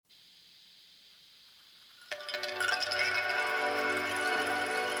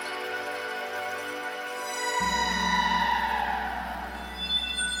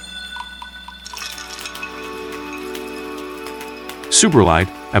Superlight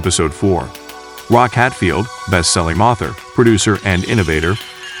Episode 4. ROC HATFIELD, best-selling author, producer, and innovator,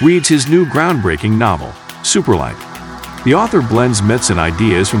 reads his new groundbreaking novel, Superlight. The author blends myths and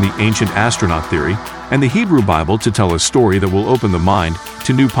ideas from the Ancient Astronaut Theory and the Hebrew Bible to tell a story that will open the mind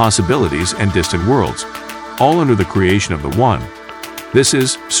to new possibilities and distant worlds, all under the creation of the One. This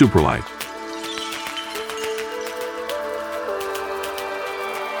is Superlight.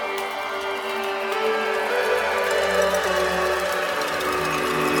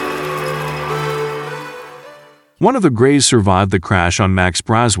 One of the Greys survived the crash on Max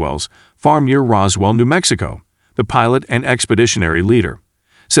Braswell's farm near Roswell, New Mexico, the pilot and expeditionary leader,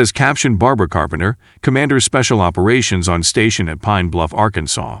 says Captain Barbara Carpenter, Commander Special Operations on station at Pine Bluff,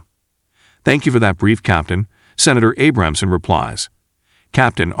 Arkansas. "Thank you for that brief, Captain," Senator Abramson replies.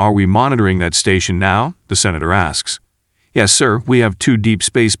 "Captain, are we monitoring that station now?" the senator asks. "Yes, sir, we have 2 deep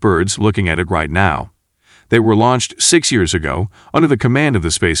space birds looking at it right now. They were launched 6 years ago under the command of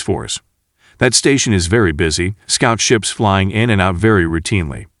the Space Force. That station is very busy, scout ships flying in and out very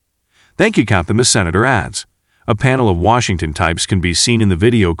routinely." "Thank you, Captain," the senator adds. A panel of Washington types can be seen in the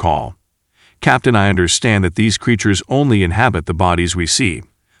video call. "Captain, I understand that these creatures only inhabit the bodies we see.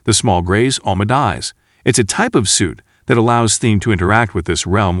 The small Greys, Almadies. It's a type of suit that allows them to interact with this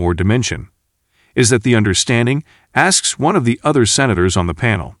realm or dimension." "Is that the understanding?" asks one of the other senators on the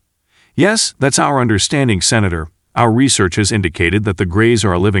panel. "Yes, that's our understanding, Senator. Our research has indicated that the Greys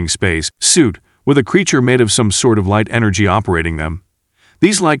are a living space suit with a creature made of some sort of light energy operating them.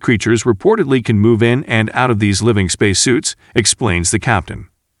 These light creatures reportedly can move in and out of these living space suits," explains the captain.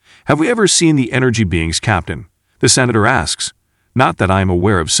 "Have we ever seen the energy beings, Captain?" the senator asks. "Not that I am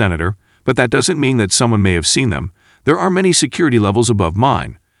aware of, Senator, but that doesn't mean that someone may have seen them. There are many security levels above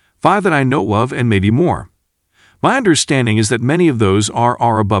mine, 5 that I know of and maybe more. My understanding is that many of those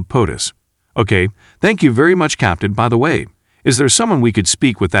are above POTUS." "Okay, thank you very much, Captain. By the way, is there someone we could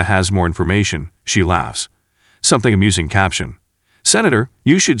speak with that has more information?" She laughs. Something amusing caption. "Senator,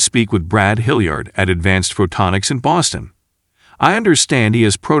 you should speak with Brad Hilliard at Advanced Photonics in Boston. I understand he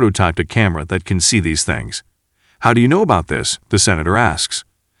has prototyped a camera that can see these things." "How do you know about this?" the senator asks.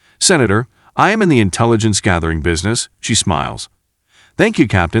 "Senator, I am in the intelligence gathering business," she smiles. "Thank you,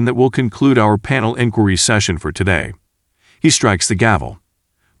 Captain. That will conclude our panel inquiry session for today." He strikes the gavel.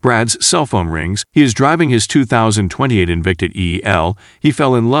 Brad's cell phone rings. He is driving his 2028 Invicta EL. He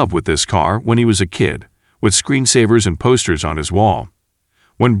fell in love with this car when he was a kid, with screensavers and posters on his wall.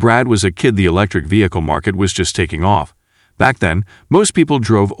 When Brad was a kid, the electric vehicle market was just taking off. Back then, most people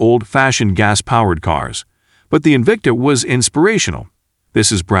drove old-fashioned gas-powered cars. But the Invicta was inspirational.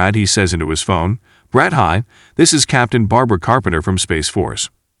 "This is Brad," he says into his phone. "Brad, hi. This is Captain Barbara Carpenter from Space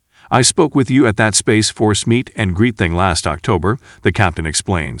Force. I spoke with you at that Space Force meet and greet thing last October," the captain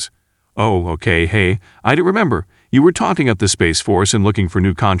explains. "Oh, okay, hey, I do remember. You were talking up the Space Force and looking for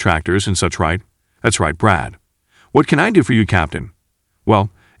new contractors and such, right?" "That's right, Brad." "What can I do for you, Captain?" "Well,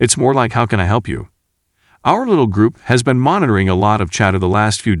 it's more like how can I help you?" "Our little group has been monitoring a lot of chatter the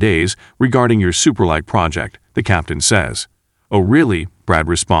last few days regarding your Superlight project," the captain says. "Oh, really?" Brad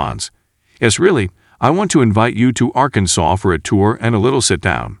responds. "Yes, really. I want to invite you to Arkansas for a tour and a little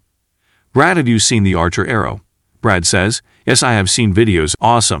sit-down." "Brad, have you seen the Archer Arrow?" Brad says, "Yes, I have seen videos.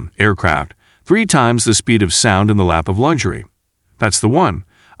 Awesome aircraft. 3 times the speed of sound in the lap of luxury." "That's the one.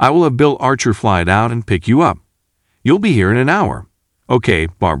 I will have Bill Archer fly it out and pick you up. You'll be here in an hour." "Okay,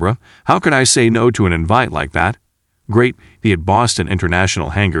 Barbara, how could I say no to an invite like that?" "Great. Be at Boston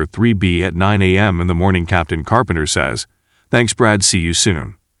International Hangar 3B at 9 a.m. in the morning," Captain Carpenter says. "Thanks, Brad. See you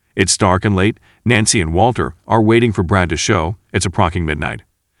soon." It's dark and late. Nancy and Walter are waiting for Brad to show. It's approaching midnight.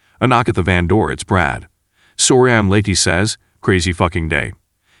 A knock at the van door. It's Brad. "Sorry I'm late," he says. "Crazy fucking day."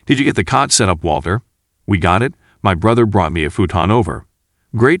 "Did you get the cot set up, Walter?" "We got it. My brother brought me a futon over."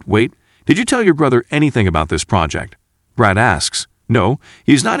 "Great. Wait, did you tell your brother anything about this project?" Brad asks. "No,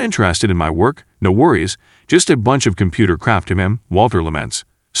 he's not interested in my work. No worries. Just a bunch of computer crap to him," Walter laments.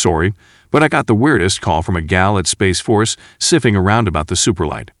 "Sorry, but I got the weirdest call from a gal at Space Force sniffing around about the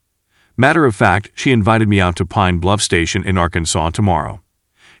Superlight. Matter of fact, she invited me out to Pine Bluff Station in Arkansas tomorrow.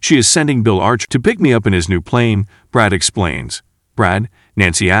 She is sending Bill Archer to pick me up in his new plane," Brad explains. "Brad,"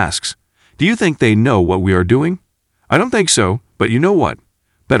 Nancy asks, "do you think they know what we are doing?" "I don't think so, but you know what?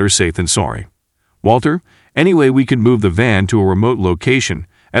 Better safe than sorry." "Walter, anyway, we can move the van to a remote location,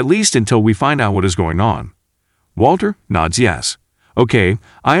 at least until we find out what is going on." Walter nods yes. "Okay,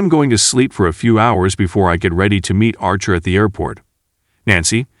 I am going to sleep for a few hours before I get ready to meet Archer at the airport."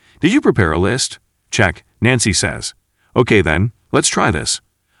 "Nancy, did you prepare a list?" "Check," Nancy says. "Okay then, let's try this."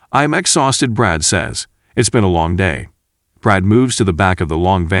 "I am exhausted," Brad says. "It's been a long day." Brad moves to the back of the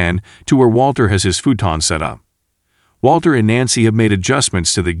long van to where Walter has his futon set up. Walter and Nancy have made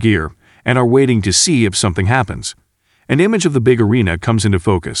adjustments to the gear and are waiting to see if something happens. An image of the big arena comes into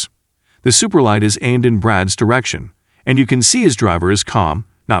focus. The Superlight is aimed in Brad's direction, and you can see his driver is calm,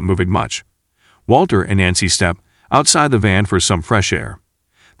 not moving much. Walter and Nancy step outside the van for some fresh air.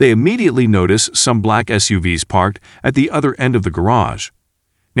 They immediately notice some black SUVs parked at the other end of the garage.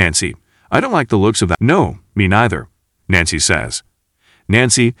 Nancy, I don't like the looks of that. No, me neither, Nancy says.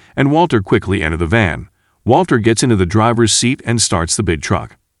 Nancy and Walter quickly enter the van. Walter gets into the driver's seat and starts the big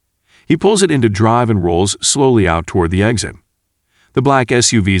truck. He pulls it into drive and rolls slowly out toward the exit. The black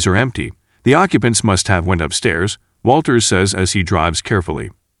SUVs are empty. The occupants must have went upstairs, Walter says as he drives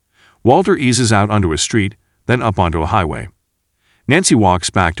carefully. Walter eases out onto a street, then up onto a highway. Nancy walks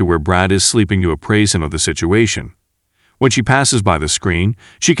back to where Brad is sleeping to appraise him of the situation. When she passes by the screen,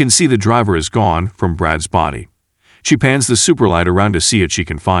 she can see the driver is gone from Brad's body. She pans the Superlight around to see if she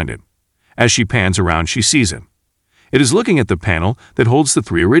can find it. As she pans around, she sees it. It is looking at the panel that holds the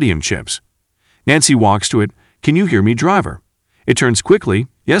 3 iridium chips. Nancy walks to it. Can you hear me, driver? It turns quickly.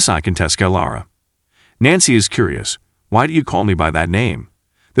 Yes, I can, Tescalara. Nancy is curious. Why do you call me by that name?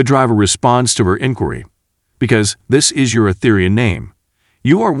 The driver responds to her inquiry. Because this is your Etherian name.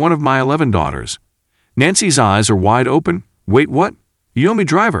 You are one of my 11 daughters. Nancy's eyes are wide open. Wait, what? You know me,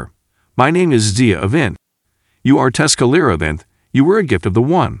 driver? My name is Zia Avint. You are Tescalara Avint. You were a gift of the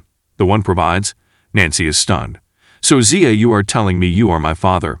One. The One provides. Nancy is stunned. So Zia, you are telling me you are my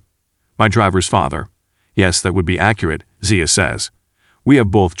father. My driver's father. Yes, that would be accurate, Zia says. We have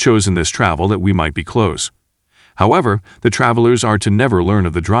both chosen this travel that we might be close. However, the travelers are to never learn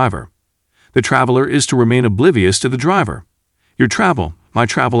of the driver. The traveler is to remain oblivious to the driver. Your travel, my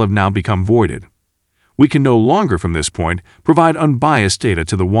travel have now become voided. We can no longer from this point provide unbiased data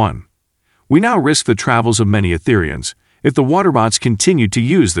to the One. We now risk the travels of many Etherians if the Waterbots continue to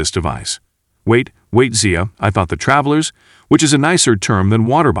use this device. Wait, Zia, I thought the travelers, which is a nicer term than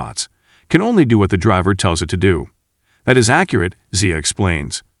Waterbots, can only do what the driver tells it to do. That is accurate, Zia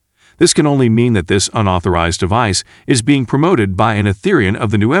explains. This can only mean that this unauthorized device is being promoted by an Etherian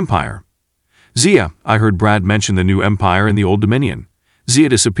of the New Empire. Zia, I heard Brad mention the New Empire and the Old Dominion. Zia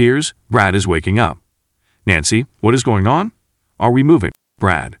disappears. Brad is waking up. Nancy, what is going on? Are we moving?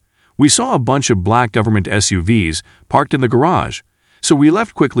 Brad, we saw a bunch of black government SUVs parked in the garage, so we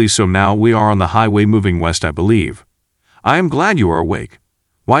left quickly, so now we are on the highway moving west, I believe. I am glad you are awake.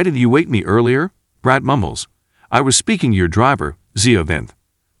 Why did you wake me earlier? Brad mumbles. I was speaking to your driver, Zia Vinth.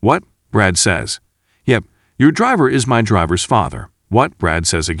 What? Brad says. Yep, your driver is my driver's father. What? Brad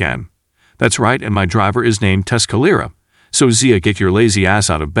says again. That's right, and my driver is named Tescalara. So Zia, get your lazy ass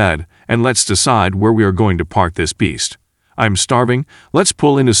out of bed, and let's decide where we are going to park this beast. I'm starving. Let's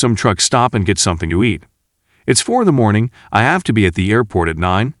pull into some truck stop and get something to eat. It's 4 a.m. I have to be at the airport at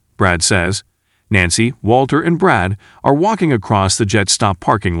 9, Brad says. Nancy, Walter, and Brad are walking across the jet stop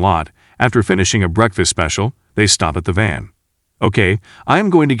parking lot. After finishing a breakfast special, they stop at the van. Okay, I am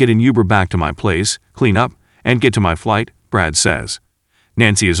going to get an Uber back to my place, clean up, and get to my flight, Brad says.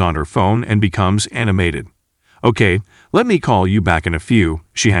 Nancy is on her phone and becomes animated. Okay, let me call you back in a few.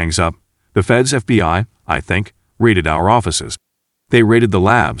 She hangs up. The Feds, FBI, I think, raided our offices. They raided the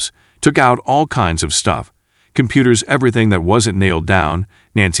labs, took out all kinds of stuff. Computers, everything that wasn't nailed down,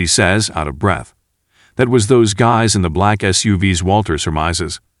 Nancy says, out of breath. That was those guys in the black SUVs, Walter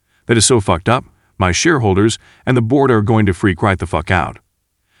surmises. That is so fucked up. My shareholders and the board are going to freak right the fuck out.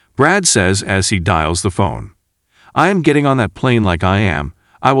 Brad says as he dials the phone. I am getting on that plane like I am.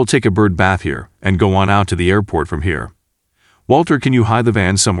 I will take a bird bath here and go on out to the airport from here. Walter, can you hide the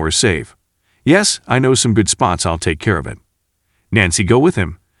van somewhere safe? Yes, I know some good spots. I'll take care of it. Nancy, go with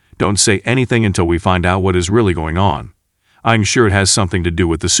him. Don't say anything until we find out what is really going on. I'm sure it has something to do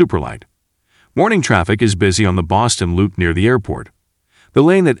with the Superlight. Morning traffic is busy on the Boston Loop near the airport. The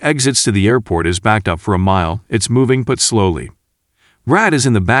lane that exits to the airport is backed up for a mile. It's moving but slowly. Brad is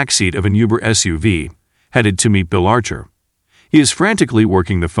in the back seat of an Uber SUV, headed to meet Bill Archer. He is frantically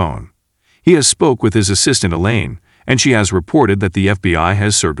working the phone. He has spoke with his assistant Elaine, and she has reported that the FBI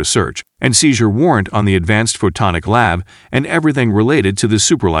has served a search and seizure warrant on the Advanced Photonic Lab and everything related to the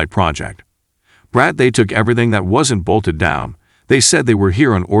Superlight project. Brad, they took everything that wasn't bolted down. They said they were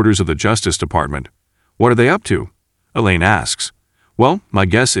here on orders of the Justice Department. What are they up to? Elaine asks. Well, my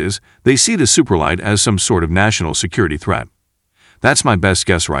guess is they see the Superlight as some sort of national security threat. That's my best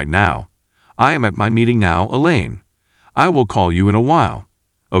guess right now. I am at my meeting now, Elaine. I will call you in a while.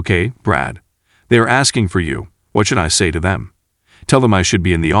 Okay, Brad. They are asking for you. What should I say to them? Tell them I should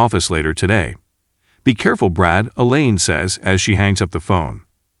be in the office later today. Be careful, Brad, Elaine says as she hangs up the phone.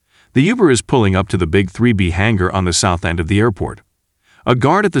 The Uber is pulling up to the big 3B hangar on the south end of the airport. A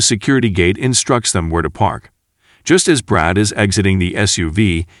guard at the security gate instructs them where to park. Just as Brad is exiting the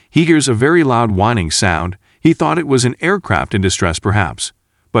SUV, he hears a very loud whining sound. He thought it was an aircraft in distress perhaps,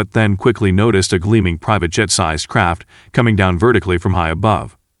 but then quickly noticed a gleaming private jet-sized craft coming down vertically from high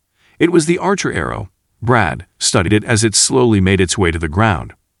above. It was the Archer Arrow. Brad studied it as it slowly made its way to the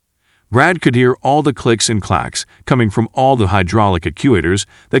ground. Brad could hear all the clicks and clacks coming from all the hydraulic actuators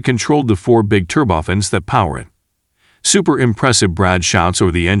that controlled the 4 big turbofans that power it. Super impressive, Brad shouts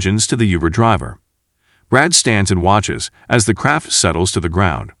over the engines to the Uber driver. Brad stands and watches as the craft settles to the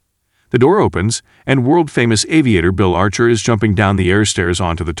ground. The door opens, and world-famous aviator Bill Archer is jumping down the air stairs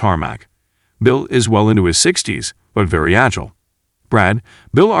onto the tarmac. Bill is well into his 60s, but very agile. Brad,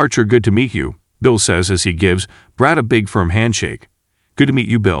 Bill Archer, good to meet you, Bill says as he gives Brad a big firm handshake. Good to meet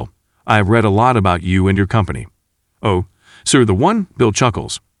you, Bill. I have read a lot about you and your company. Oh, sir, the one? Bill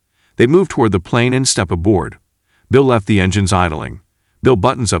chuckles. They move toward the plane and step aboard. Bill left the engines idling. Bill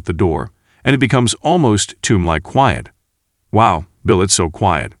buttons up the door, and it becomes almost tomb-like quiet. Wow, Bill, it's so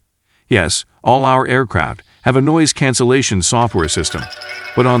quiet. Yes, all our aircraft have a noise cancellation software system,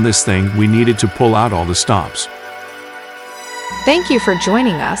 but on this thing we needed to pull out all the stops. Thank you for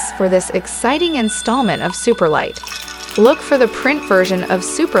joining us for this exciting installment of Superlight. Look for the print version of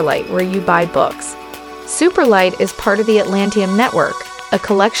Superlight where you buy books. Superlight is part of the Atlanteum Network, a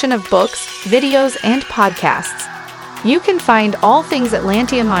collection of books, videos, and podcasts. You can find all things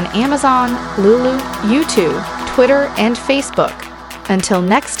Atlanteum on Amazon, Lulu, YouTube, Twitter, and Facebook. Until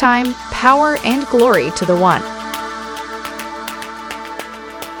next time, power and glory to the One.